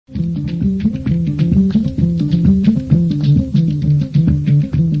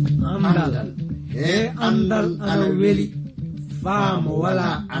andal ana weli faamo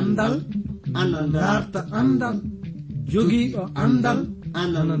wala andal ana darta andal jogiiɗo andal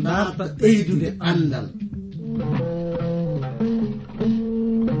ana darta ɓeydude andal.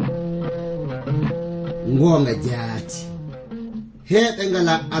 Ngonga jaati heɓe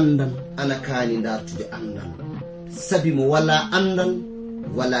ngala andal ana kaani dartude andal, sabi mo wala andal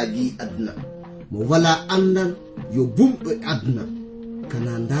wala gi adna, mo wala andal yo bumɗo adna.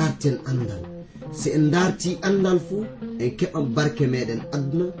 Kana darten andal, si en darti andal fu en keɓan barke meɗen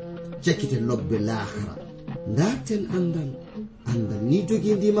adna, cakkite lobbe lahara. Darten andal, andal ni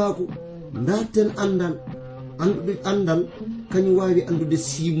jogi ndimako. Darten andal, andude andal kañum wawi andude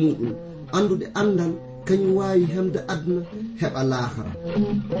simuɗum, andude andal kañum wawi hemde adna heɓa lahara.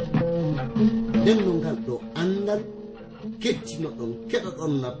 Denno ngal ɗo andal kettino ɗon keɗa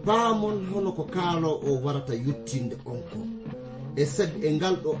ɗon na paamon hono ko kaalo o warata yuttinde on ko. E sabi e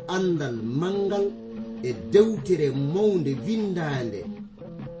ngal ɗo andal mangal e dewtere mawnde windande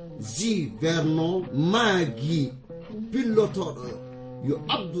J. Vernon Maagi pillotoɗo yo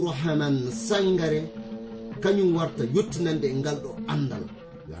Abdourahman Sangare kañum warta yottinande e ngal ɗo andal.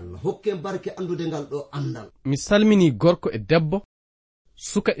 Allah hokke barke andude ngal ɗo andal. Mi salmini gorko e debbo,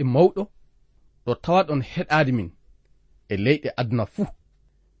 suka e mawɗo ɗo tawaɗon heɗaade min e leyɗe aduna fuu.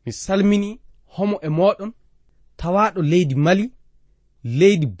 Mi salmini homo e moɗon tawaɗo leydi Mali,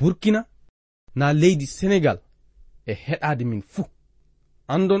 leydi Burkina, na leydi Senegal e heɗaade min fuu.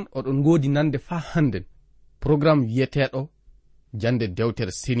 Andon oɗon ngoodi nande fa hannden programme wiyeteɗo jande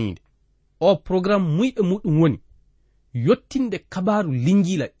dewtere seniide. O programme muyɓe muɗum woni yottinde kabaru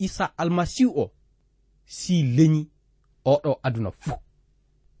linjila Isa almasihu o si leñi oɗo aduna fuu.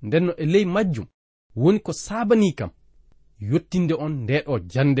 Ndenno e ley majjum woni ko sabani kam yottinde on ndeɗo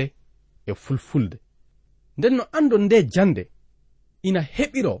jande e fulfulde. Ndenno andon nde jande ina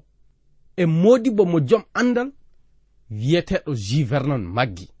heɓiro e modibo mo jom andal wiyeteɗo J. Vernon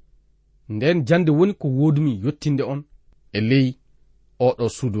Maggi. Nden jande woni ko wodumi yottinde on e ley oɗo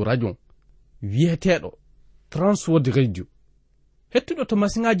suudu radio wiyeteɗo Transworld Radio. Hettuɗo to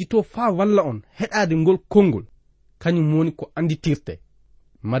masiŋaji to fa walla on heɗade ngol konngol kañum woni ko anditirte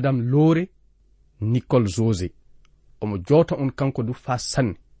Madame Lore Nicole José. Omo jota on kanko du fa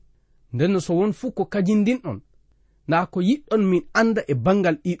sanne. Ndenno so won fu ko kajindin on na ko yiɗɗon min anda e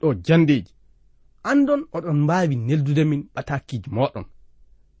bangal ɗiɗo jandeji, andon oɗon mbawi neldude min ɓatakiji moɗon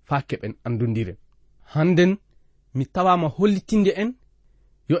fa keɓen andodiren. Handen mi tawama hollitinde en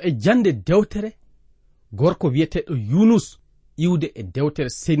yo e jande dewtere gorko wiyeteɗo Yunus iwde e dewtere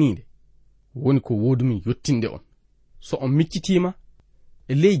senide woni ko wodumi yottinde on. So on miccitima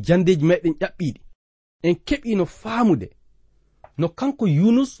e ley jandeji meɗen ƴaɓɓiɗi en keɓino faamude no kanko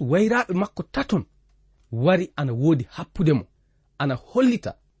Yunus wayraɓe makko taton wari ana woodi happude mo, ana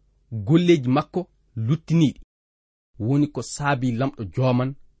hollita golleji makko luttiniɗi woni ko saabi lamɗo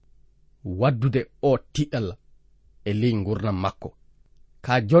joman waddude o tiɗalla e ley gurdam makko.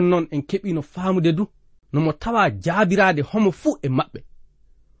 Ka jonnon en keɓino faamude du nomo tawa jaabirade homo fuu e maɓɓe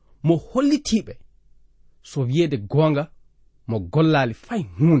mo hollitiɓe so wiyeede gonga mo gollali fay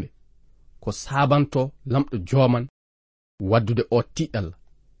hunde ko sabanto lamɗo joman waddude o tiɗalla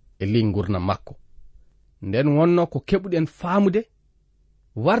e ley gurdam makko. Nden wonno ko keɓuɗen faamude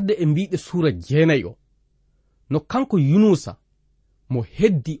warde e mbiɗe suura 9 o no kanko Yunusa mo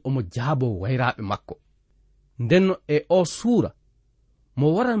heddi omo jaabo wayraɓe makko. Ndenno e o suura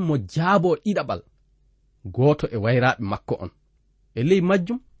mo waran mo jaabo ɗiɗaɓal goto e wayraɓe makko on. E ley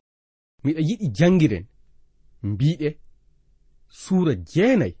majjum miɗa yiɗi jangiren mbiɗe suura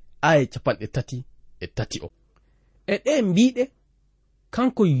 9 aya 33 o. E ɗe mbiɗe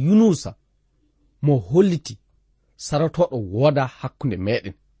kanko Yunusa mo holliti sarotoɗo wooda hakkunde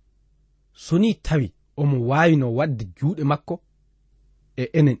meɗen, so ni tawi omo wawino wadde juuɗe makko e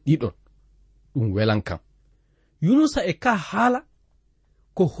enen ɗiɗon ɗum welan kam. Yunusa e ka haala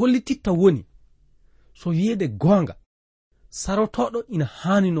ko hollititta woni so wiyeede gonga sarotoɗo ina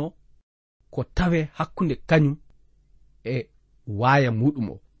hanino ko tawe hakkunde kañum e waya muɗum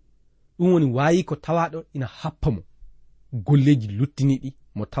o. Ɗum woni wayi ko tawaɗo ina happa mo golleji luttiniɗi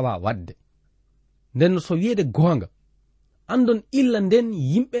mo tawa wadde. Nden so wiyeede gonga andon illa nden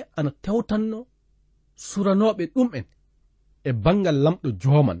yimɓe ana tewtanno suranoɓe ɗum'en e bangal lamɗo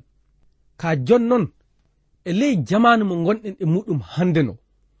joman. Ka jonnon e ley jamanu mo gonɗen e muɗum hande no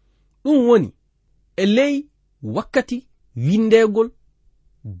ɗum woni e ley wakkati windegol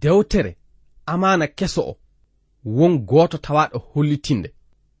dewtere amana keso o won goto tawaɗo hollitinde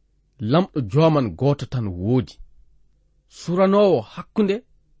lamɗo joman goto tan woodi suranowo hakkunde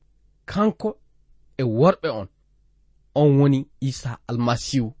kanko e worɓe on woni Isa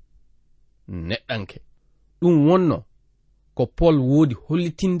almasihu neɗɗanke. ɗum wonno ko Pol woodi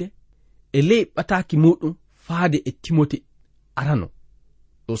hollitinde e ley ɓataaki muɗum faade e Timote arano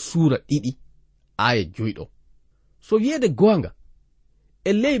ɗo suura 2 aya 7. So wi'ede goonga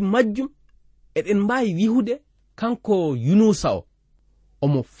e ley majjum eɗen mbaawi wihude kanko Yunusa o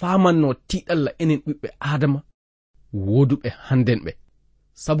omo faamanno tiiɗalla enen ɓiɓɓe Adama wooduɓe hannden ɓe,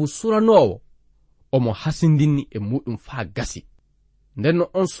 sabu suranoowo omo hasindinni e muɗum faa gasi. Ndenno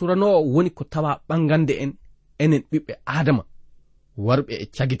on suranoowo woni ko tawa ɓangande enen ɓiɓɓe Adama warɓe e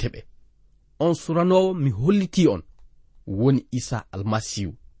cagite ɓe. On suranoowo mi holliti on woni Isa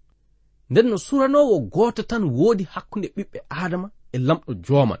almasihu. Ndenno suranoowo gooto tan woodi hakkunde ɓiɓɓe Adama e lamɗo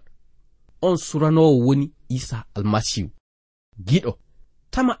jooman. On suranoowo woni Isa almasihu. Giɗo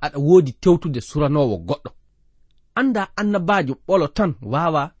tama aɗa woodi tewtude suranoowo goɗɗo. Anda annabaajo ɓolo tan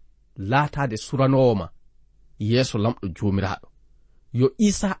waawa laataade suranoowo ma yeeso lamɗo joomiraaɗo. Yo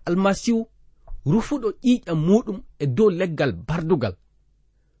Isa almasihu rufuɗo ƴiiƴam muɗum e dow leggal bardugal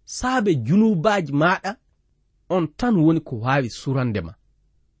saabe junubaaji maaɗa, on tan woni ko waawi surandema.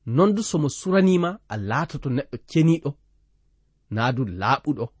 Nondu somo suranima a laatoto neɗɗo ceniiɗo naadu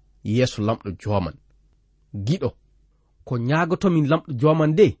laaɓuɗo yeeso lamɗo jooman. Giɗo ko ñaagotomin lamɗo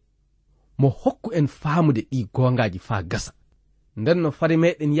jooman de mo hokku en faamude ɗi goongaaji faa gasa. Ndenno fare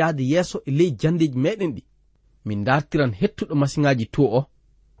meɗen yahde yeeso e ley jandeji meɗen ɗi min dartiran hettuɗo masiŋaaji to o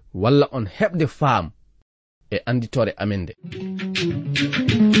walla on heɓde faam e anditore amen nde.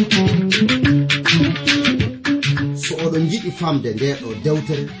 So oɗon jiɗi famde nde ɗo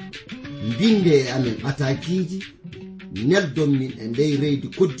dewtere, mbinde e amen atakiji, neldon min e ndey reydi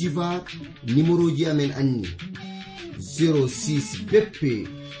Côte d'Ivoire. Numéroji amen anni 06 BP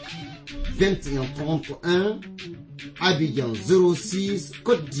 2131 Abidjan 06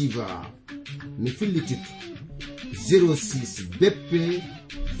 Côte d'Ivoire. Mi fillitito 06 BP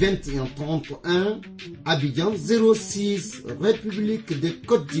 2131 Abidjan 06 République de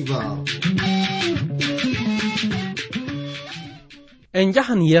Côte d'Ivoire. En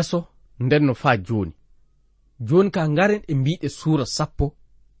jahan yeeso ndenno faa joni. Joni ka ngaren e mbiɗe suura 10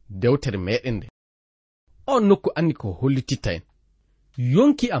 dewtere meɗen nde. On nokku andi ko hollititta en.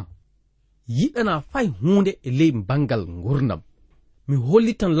 Yonki am yiɗana fay hunde e ley bangal ngurnam. Mi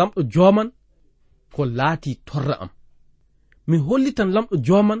hollitan lamɗo jooman ko laati torra am. Mi hollitan lamɗo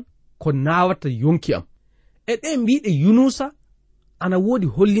jooman ko naawata yonki am. E ɗe mbiɗe Yunusa ana woodi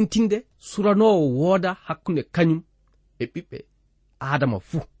hollintinde suranoowo wooda hakkunde kañum e ɓiɓɓe Adama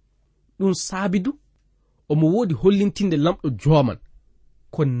fuu. Ɗum saabidu omo woodi hollintinde lamɗo jooman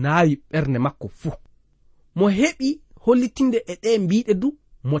ko naawi ɓernde makko fuu. Mo heɓi hollitinde e ɗe mbiɗe du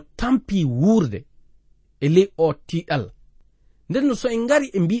mo tampi wuurde e ley o tiiɗal. Ndenno so en ngari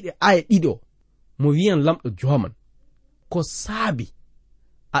e mbiɗe aya 2 mo wiyan lamɗo jooman ko saabi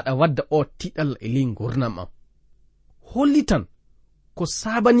aɗa wadda o tiiɗal e ley gurnam am. Hollitan ko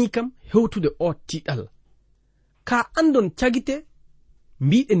saabani kam hewtude o tiiɗal. Ka andon cagite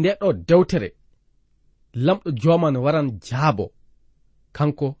mbiɗe nde ɗo dewtere lamɗo jooman waran jaabo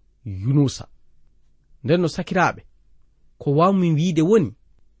kanko Yunusa. Ndenno sakiraaɓe ko wawmi wiide woni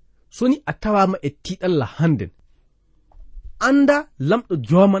soni a tawama e tiiɗalla hannden anda lamɗo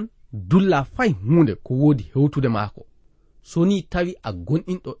jooman dulla fay hunde ko woodi hewtude maako. Soni tawi a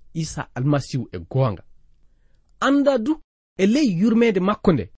gonɗinɗo Isa almasihu e goonga, anda du e ley yurmede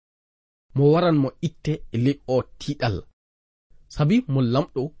makko nde mo waran mo itte e ley o tiiɗalla, sabi mo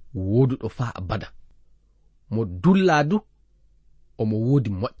lamɗo wooduɗo faa abada. Mo dulla du omo woodi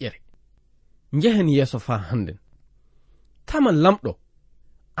moƴƴere. Njehen yeeso faa hannden. Tama lamɗo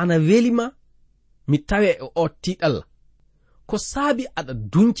ana welima mi tawe e o tiiɗalla ko saabi aɗa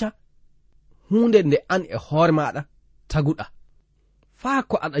dunca hunde nde an e hoore maɗa taguɗa, faa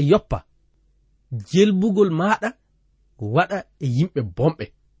ko aɗa yoppa jelbugol maɗa waɗa e yimɓe bomɓe,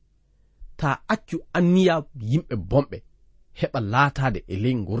 ta accu anniya yimɓe bomɓe heɓa laataade e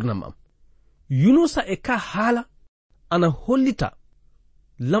ley gurnam am. Yunusa e ka haala ana hollita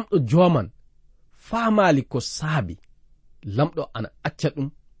lamɗo jooman faamaali ko saabi lamɗo ana acca ɗum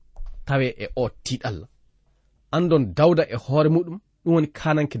tawe e o tiiɗalla. Andon Dawda e hoore muɗum, ɗum woni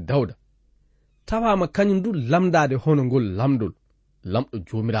kananke Dawda, tawama kañum du lamdade hono ngol lamdol lamɗo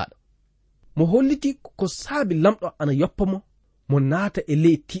joomiraaɗo. Mo holliti ko saabi lamɗo ana yoppa mo naata e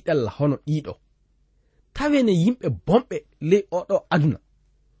ley tiiɗalla hono ɗiɗo. Tawene yimɓe bomɓe ley oɗo aduna,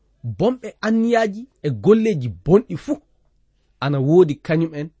 bomɓe anniyaaji e golleji bonɗi fuu ana woodi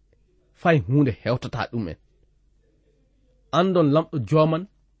kañum en fay hunde hewtata ɗum en. Andon lamɗo jooman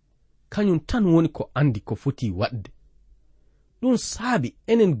kañum tan woni ko andi ko foti waɗde. Ɗum saabi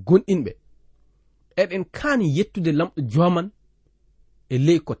enen gonɗinɓe eɗen kaani yettude lamɗo jooman e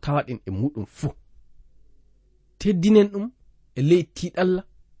ley ko tawaɗen e muɗum fuu. teddinen ɗum e ley tiiɗalla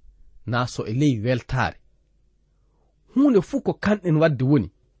naa so e ley weltaare. Huunde fuu ko kanɗen wadde woni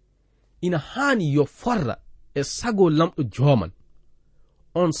ina haani yo forra e sago lamɗo jooman.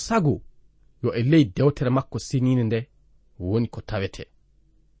 On sago yo e ley dewtere makko seniinde nde woni ko tawete.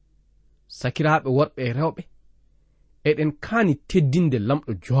 Sakiraaɓe worɓe e rewɓe, eɗen kaani teddinde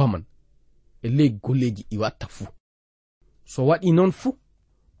lamɗo jooman e ley golleji ɗi watta fuu. So waɗi noon fuu,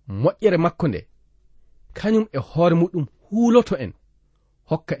 moƴƴere makko nde kañum e hoore muɗum huuloto en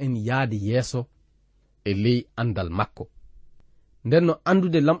hokka en yaade yeeso e ley andal makko. Nden no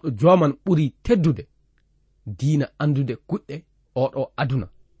andude lamɗo jooman ɓuri teddude diina andude kuɗɗe oɗo aduna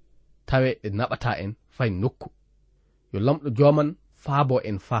tawe ɗe naɓata en fay nokku. Yo lamɗo jooman faabo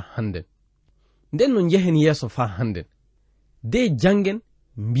en faa hannden. Nden no njehen yeeso faa hannden, de jangen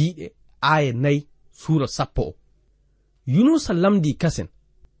mbiɗe aaye 4 suura 10 Yunusa lamdi kasen,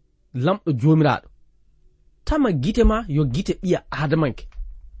 lamɗo joomiraaɗo, tama gite ma yo gite ɓiya aadamanke.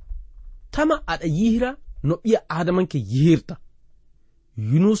 Tama aɗa yihira no ɓiya aadamanke yihirta.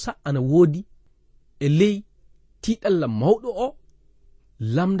 Yunusa ana woodi e ley tiiɗalla mawɗo o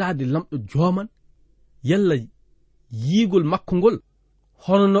lamdaade lamɗo jooman yalla yiigol makko ngol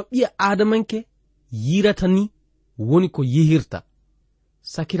hono no ɓiya aadamanke yirata ni woni ko yihirta.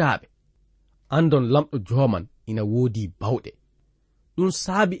 Sakiraaɓe, andon lamɗo jooman ina woodi bawɗe. Ɗum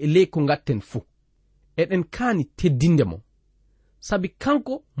saabi e ley ko ngatten fuu eɗen kaani teddinde mo, sabi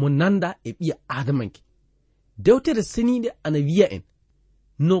kanko mo nanda e ɓiya aadamanke. Dewtere seniinde ana wi'a en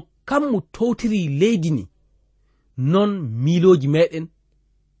no kammu towtiri leydi ni, non miilooji meɗen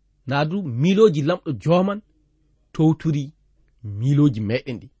naa du miilooji lamɗo jooman towtiri miilooji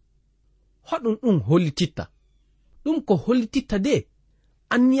meɗen ɗi. Hoɗum ɗum hollititta? Ɗum ko hollititta de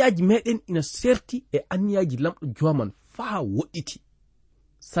anniyaaji meɗen ina serti e anniyaaji lamɗo jooman faa woɗɗiti.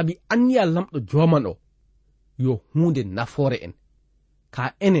 Sabi anniya lamɗo jooman o yo huunde nafoore en,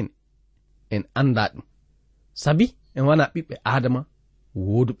 ka enen en anda ɗum, sabi en wana ɓiɓɓe aadama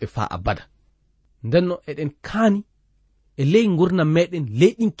wooduɓe faa abada. Ndenno eɗen kaani e ley gurdam meɗen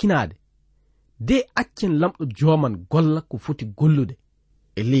leyɗinkinaade de accen lamɗo jooman golla ko foti gollude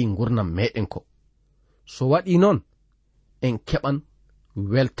e ley gurdam meɗen ko. So waɗi noon en keɓan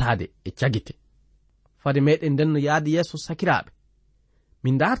weltaade e cagite. Fade meɗen ndenno yaade yeeso sakiraaɓe,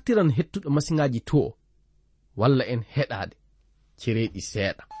 min dartiran hettuɗo masiŋaaji to o walla en heɗaade cereeɗi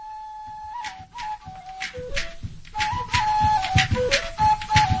seeɗa.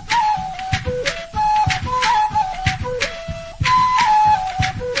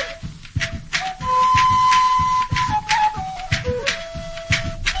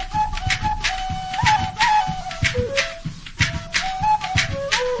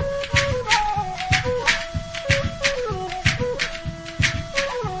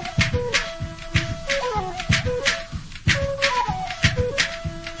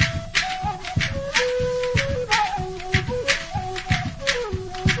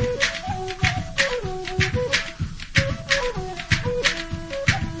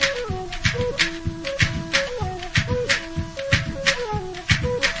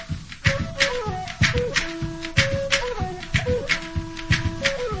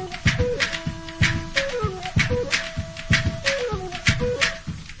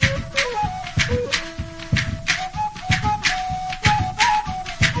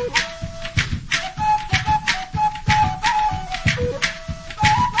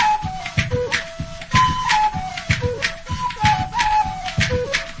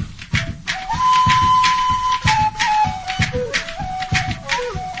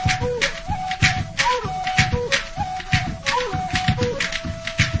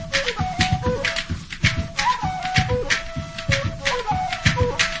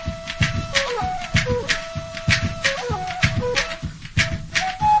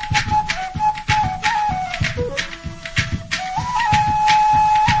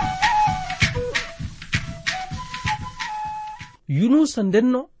 Yunusa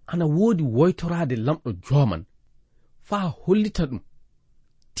ndenno ana woodi woytoraade lamɗo jooman faa hollita ɗum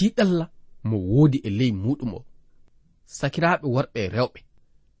tiiɗalla mo woodi e ley muɗum o. Sakiraaɓe worɓe e rewɓe,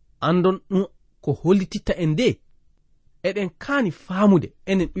 andon ɗum ko hollititta en de eɗen kaani faamude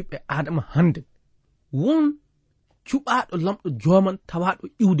enen ɓiɓɓe aadama hande won cuɓaaɗo lamɗo jooman tawaaɗo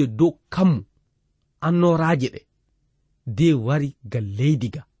iwde dow kammu annoraaje ɗe de wari ga leydi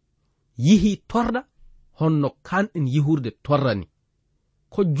ga yihi torda honno kanɗen yihurde torrani.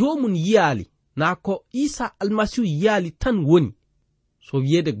 Ko joomum yiyaali naa ko Isa almasihu yiyaali tan woni, so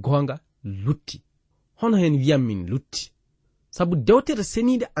wiyeede goonga lutti. Hono hen wiyam min lutti, sabu dewtere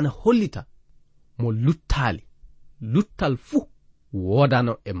seniide ana hollita mo luttaali, luttal fuu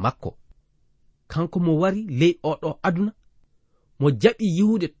woodano e makko. kanko mo wari ley oɗo aduna mo jaɓi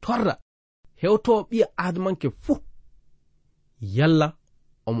yihude torra hewto ɓiya adamanke fuu yalla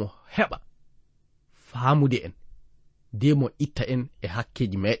omo heɓa faamude en de mo itta en e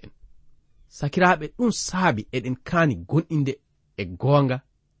hakkeji meɗen. Sakiraɓe, ɗum saabi eɗen kaani gonɗinde e goonga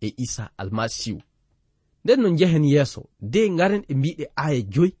e Isa almasihu. nden no njehen yeeso de ngaren e mbiɗe aya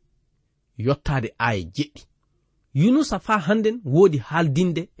 5 yottade aya 7. Yunusa fa handen woodi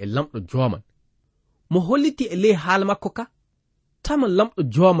haaldinde e lamɗo joman mo holliti e ley haala makko ka tama lamɗo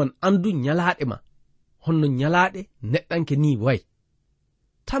joman andu nyalaɗe ma honno nyalaɗe neɗɗanke ni wayi,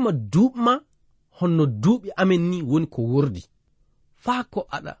 tama duuɓma honno duuɓi amen ni woni ko wordi, faa ko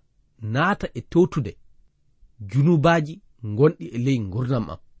aɗa naata e tewtude junubaji gonɗi e ley gurdam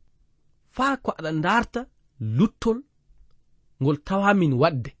am, faa ko aɗa darta luttol ngol tawamin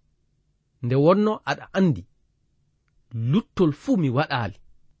wadde nde wonno aɗa andi luttol fuu mi waɗali,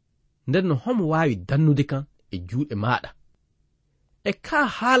 nden no homo wawi dannude kan e juuɗe maɗa. E ka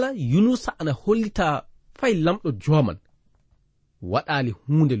haala Yunusa ana hollita fay lamɗo joman waɗali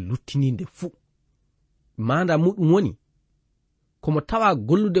hunde luttininde fuu. Manda muɗum woni komo tawa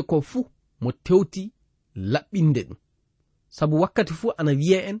gollude ko fuu mo tewti laɓɓinde ɗum, sabu wakkati fuu ana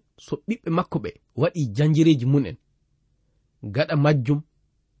wi'a en so ɓiɓɓe makko ɓe waɗi janjireji mun en gaɗa majjum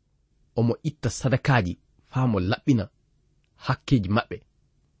omo itta sadakaji faa mo laɓɓina hakkeji maɓɓe.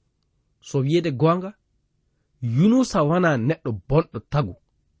 So wiyede gonga, Yunusa wana neɗɗo bonɗo tagu,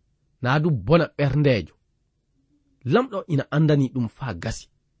 naa du bona ɓerndejo. Lamɗo ina andani ɗum faa gasi,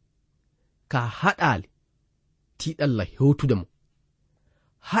 ka haɗali tiɗalla hewtude mo,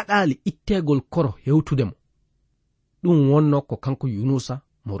 haɗali ittegol koro hewtude mo. ɗum wonno ko kanko Yunusa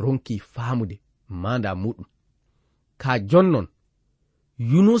mo ronki faamude manda muɗum. Ka jonnon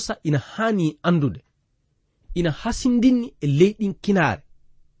Yunusa ina hani andude, ina hasindinni e leyɗin kinaare,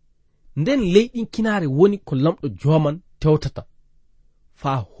 nden leyɗin kinaare woni ko lamɗo joman tewtata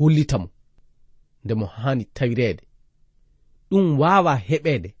faa hollitamo nde mo hani tawirede. ɗum wawa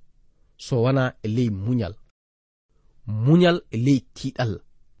heɓede so wana e ley muñal e ley tiiɗalla.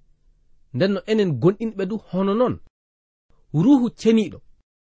 nden no enen gonɗinɓe du hono non ruhu ceniɗo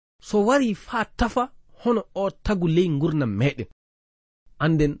so wari faa tafa hono o tagu ley gurnam meɗen,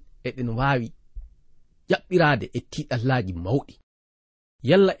 anden eɗen wawi ƴaɓɓirade e tiiɗallaji mawɗi,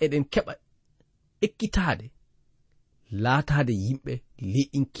 yalla eɗen keɓa ekkitade laatade yimɓe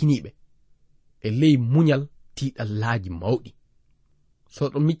leyɗin kiniɓe e ley muñal tiiɗallaji mawɗi. so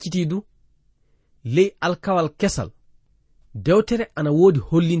ɗo micciti du ley alkawal kesal dewtere ana woodi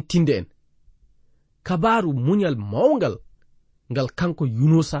hollintinde en kabaru muñal mawngal ngal kanko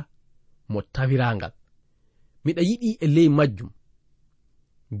Yunusa mo tawirangal. miɗa yiɗi e ley majjum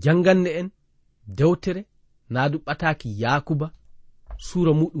janganne en dewtere naadu ɓataki Yakuba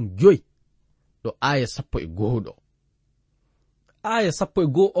sura muɗum 5 ɗo aya 11 ɗo. aya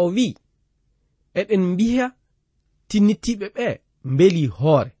 11 o wi, eɗen mbiya tinnitiɓe ɓe mbeli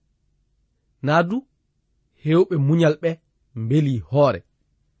hoore, naadu hewɓe muñal ɓe mbeli hoore.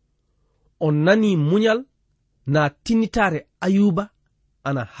 on nani muñal na tinnitare Ayuba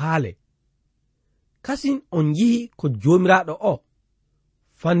ana haale, kasin on yihi ko jomiraɗo o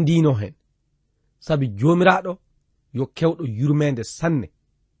fandino hen, sabi jomiraɗo yo kewɗo yurmede sanne,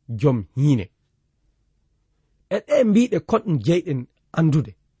 jom hiine. e ɗe mbiɗe konɗum jeyɗen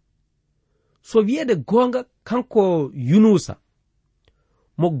andude. so wiyede gonga kanko Yunusa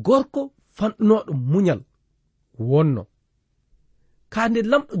mo gorko fanɗunoɗo muñal wonno, ka nde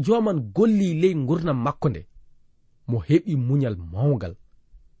lamɗo joman golli ley gurnam makko nde mo heɓi muñal mawngal.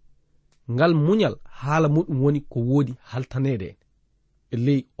 ngal muñal haala muɗum woni ko woodi haltanede en e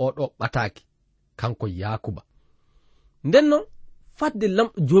ley oɗo ɓataki kanko Yakuba. nden non fadde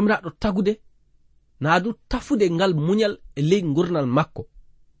lamɗo jomiraɗo tagude naadu tafude ngal muñal e ley gurnal makko,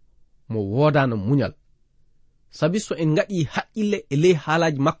 mo wodano muñal, sabi so en ngaɗi haqqille e ley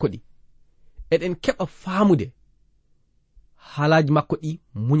haalaji makko ɗi eɗen keɓa faamude haalaji makko ɗi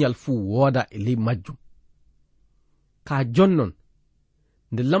muñal fuu wooda e ley majjum. ka jonnon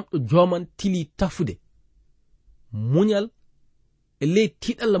nde lamɗo joman tili tafude muñal e ley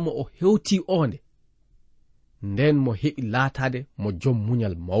tiɗalla mo o hewti onde, nden mo heɓi laatade mo jom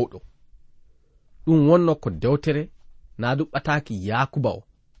muñal mawɗo. ɗum wonno ko dewtere naadu ɓataki Yakuba o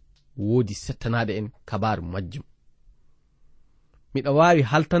woodi settanade en kabaru majjum. miɗa wawi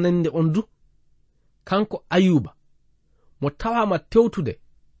haltanande on du kanko Ayuba mo tawama tewtude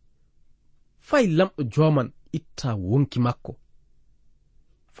fay lamɗo joman itta wonki makko,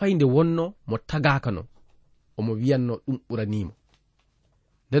 fay nde wonno mo tagakano omo wiyanno ɗum ɓuranimo.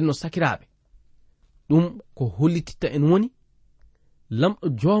 nden no sakiraɓe, ɗum ko hollititta en woni lamɗo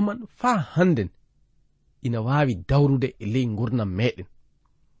joman faa handen ina waawi dawrude e ley gurdam meɗen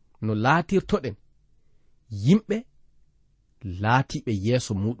no laatirtoɗen yimɓe laatiɓe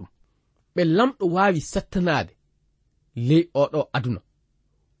yeeso muɗum. ɓe lamɗo waawi settanade ley oɗo aduna,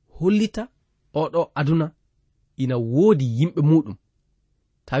 hollita oɗo aduna ina woodi yimɓe muɗum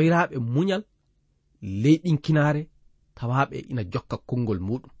tawiraɓe muñal ley ɗinkinaare, tawaɓe ina jokka konngol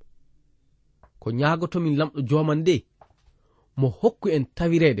muɗum. ko ñaagotomin lamɗo joman nde mo hokku en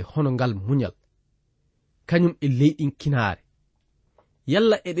tawirede hono ngal muñal kañum e ley ɗinkinaare.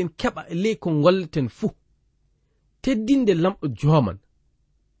 yalla eɗen keɓa e ley ko golleten fuu teddinde lamɗo joman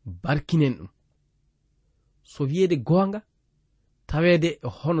barkinen ɗum. so wiyeede goonga tawede e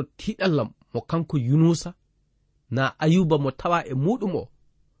hono tiɗallam mo kanko Yunusa na Ayuba mo tawa e muɗum o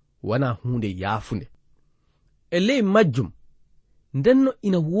wana hunde yaafunde. e ley majjum ndenno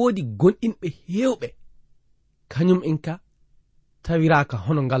ina woodi gonɗinɓe heewɓe kañum en ka tawiraka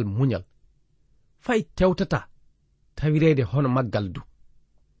hono ngal muñal fay tewtata tawirede hono maggal du.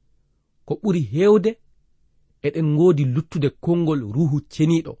 ko ɓuri heewde eɗen ngoodi luttude konngol ruhu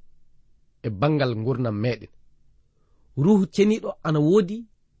ceniɗo e bangal gurnam meɗen. ruhu ceniɗo ana woodi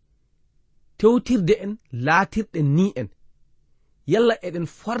tewtirde en laatirɗe ni en yalla eɗen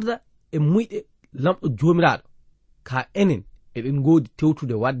forda e muyɗe lamɗo joomiraɗo ka enen eɗen ngoodi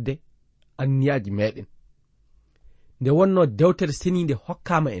tewtude wadde anniyaji meɗen. nde wonno dewtere seninde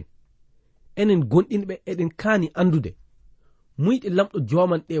hokkama en, enen gonɗinɓe eɗen kaani andude muyɗe lamɗo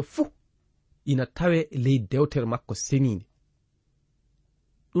joman ɗe fuu ina tawe e ley dewtere makko seninde.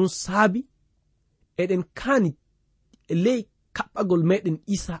 ɗum saabi eɗen kaani e ley kaɓɓagol meɗen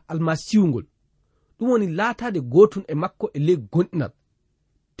Isa almasiwngol, ɗum woni laatade gotun e makko e ley gonɗinal,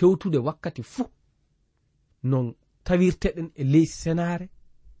 tewtude wakkati fuu non tawirteɗen e ley senare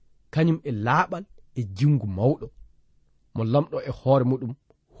kañum e laaɓal e jingu mawɗo mo lamɗo e hoore muɗum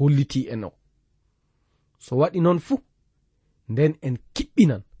holliti en o. so waɗi noon fuu nden en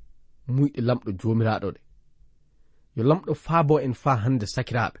kiɓɓinan muyɗe lamɗo joomiraɗo ɗe. yo lamɗo faabo en faa hande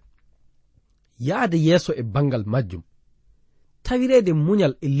sakiraɓe yaade yeeso e bangal majjum, tawirede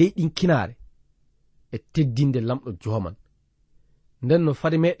muñal e ley ɗinkinaare e teddinde lamɗo joman. nden no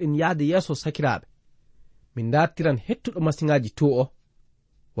fade meɗen yaade yeeso sakiraɓe, min dartiran hettuɗo masiŋaji to o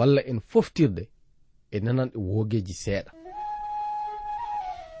walla en foftirde e nananɗe woogeji seeɗa.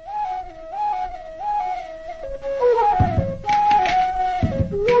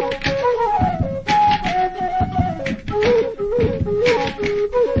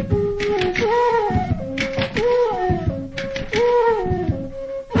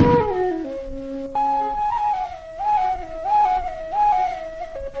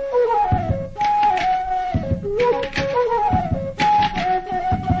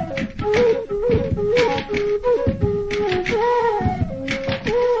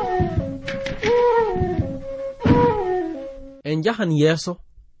 en jahan yeeso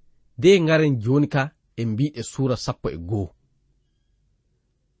de ngaren joni ka e mbiɗe suura 11.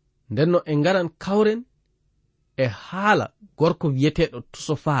 ndenno en ngaran kawren e haala gorko wiyeteɗo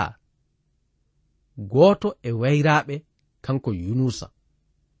Tusofa, gooto e wayraɓe kanko Yunusa.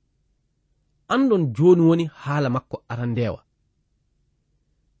 andon joni woni haala makko arandewa.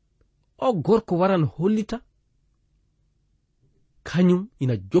 o gorko waran hollita kañum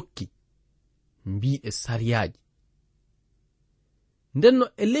ina jokki mbiɗe sariyaji. ndenno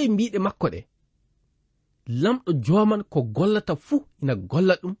e ley mbiɗe makko ɗe lamɗo joman ko gollata fuu ina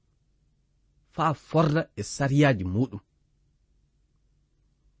golla ɗum faa forda e sariyaji muɗum.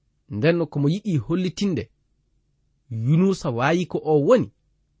 ndenno komo yiɗi hollitinde Yunusa wayi ko o woni,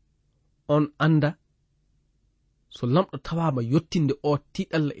 on anda so lamɗo tawama yottinde o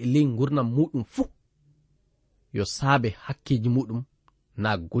tiɗalla e ley gurnam muɗum fuu yo saabe hakkeji muɗum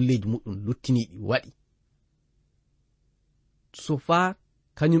na golleji muɗum luttiniɗi waɗi. Tusofa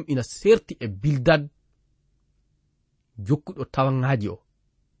kañum ina serti e Bildad jokkuɗo tawanŋaji o.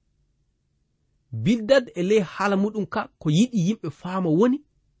 Bildad e ley haala muɗum ka ko yiɗi yimɓe faama woni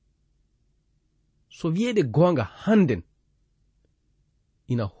so wiyeede goonga handen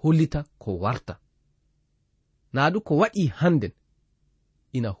ina hollita ko warta, naadu ko waɗi handen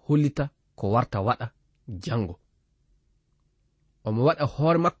ina hollita ko warta waɗa jango. omo waɗa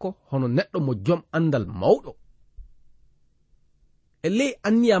hoore makko hono neɗɗo mo jom andal mawɗo. e ley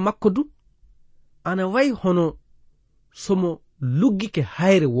anniya makko du ana wayi hono somo luggike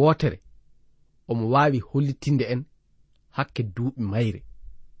hayre wootere omo waawi hollitinde en hakke duuɓi mayre.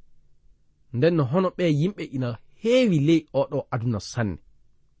 ndenno hono ɓe yimɓe ina heewi ley oɗo aduna sanne.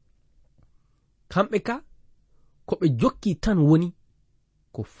 kamɓe ka ko ɓe jokki tan woni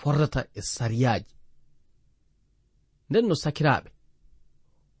ko fordata e sariyaji. ndenno sakiraaɓe,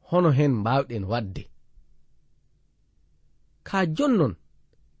 hono hen mbawɗen wadde ka jonnon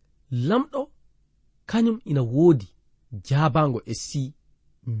lamɗo kañum ina woodi jaabango e si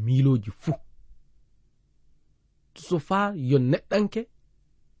miiloji fuu. so far yo neɗɗanke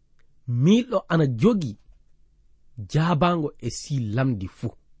miilɗo ana jogi jaabango e si lamdi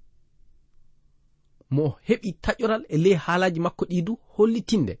fuu. mo heɓi taƴoral e ley haalaji makko ɗidu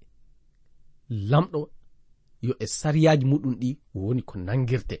hollitinde lamɗo yo e sariyaji muɗum ɗi woni ko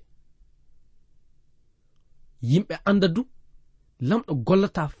nangirte. yimɓe anda du lamɗo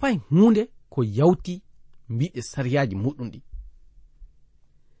gollata fay hunde ko yawti mbiɗe sariyaji muɗum ɗi.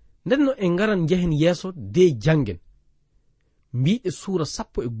 ndenno en ngaran jehen yeeso de jangen mbiɗe suura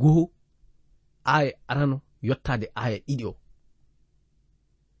 11 aya arano yottade aya 2 o.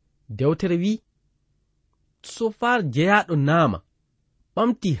 dewtere wi so far jeyaɗo naama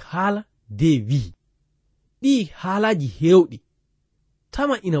ɓamti haala de wi ɗi haalaji hewɗi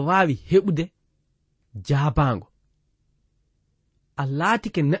tama ina wawi heɓude jaabango. a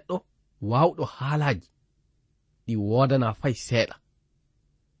laatike neɗɗo wawɗo haalaji ɗi wodana fay seeɗa.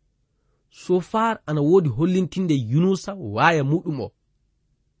 so far ana woodi hollintinde yunusa waya muɗum o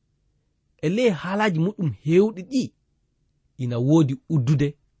e ley haalaji muɗum hewɗi ɗi ina woodi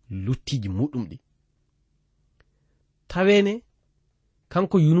uddude luttiji muɗum ɗi. tawene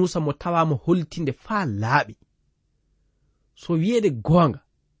kanko yunusa mo tawama hollitinde faa laaɓi. so wiyeede goonga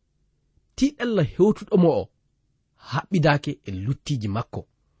tiɗalla hewtuɗomo o haɓɓidake e luttiji makko.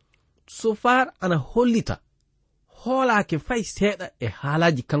 so far ana hollita hoolaake fay seeɗa e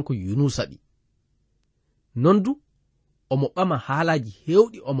haalaji kanko yunusa ɗi. non du omo ɓama haalaji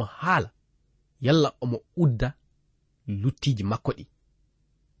hewɗi omo haala yalla omo udda luttiji makko ɗi.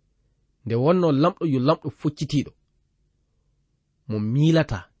 nde wonno lamɗo yo lamɗo foccitiɗo mo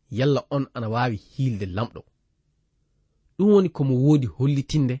miilata yalla on ana wawi hiilde lamɗo. ɗum woni komo woodi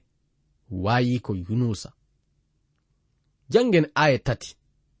hollitinde wayi ko yunusa. jangen aya 3.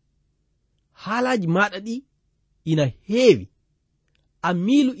 haalaji maɗa ɗi ina heewi a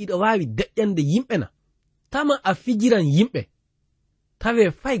miilu iɗa wawi deƴƴande yimɓe na tama a fijiran yimɓe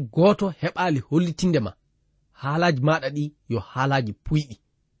tawe fay gooto heɓali hollitinde ma. haalaji maɗa ɗi yo haalaji puyɗi.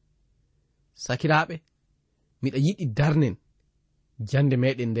 sakiraɓe miɗa yiɗi darnen jande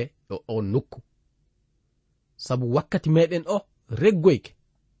meɗen nde e o nokku sabu wakkati meɗen o reggoyke.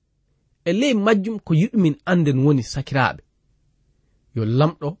 e ley majjum ko yiɗumin anden woni sakiraɓe yo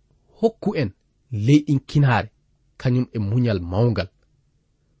lamɗo hokku en leyɗin kinaare kañum e muñal mawgal.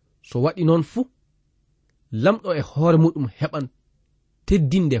 so waɗi noon fuu lamɗo e hoore muɗum heɓan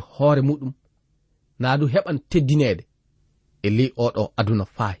teddinde hoore muɗum naadu heɓan teddinede e ley oɗo aduna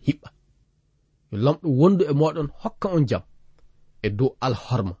faa hiɓɓa. yo lamɗo wondu e moɗon hokka on jam e dow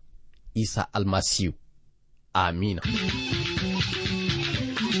alhorma isa almasihu. amina.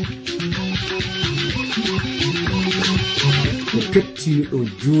 ko kettiniɗo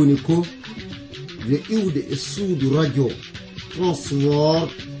joni ko yo iwde e suudu radio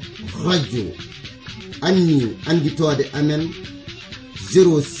transworld radio anni anditode amen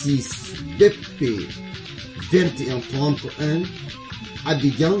 06 BP 2131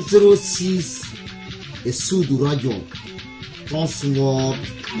 Abidjan 06 e suudu radio transworld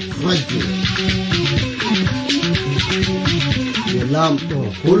radio. yo lamɗo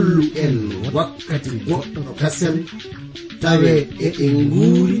hollu en wakkati goɗɗo kasel tawe eɗen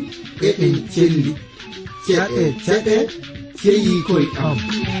nguuri eɗen celli ceɗe ceɗe ceyi koye am.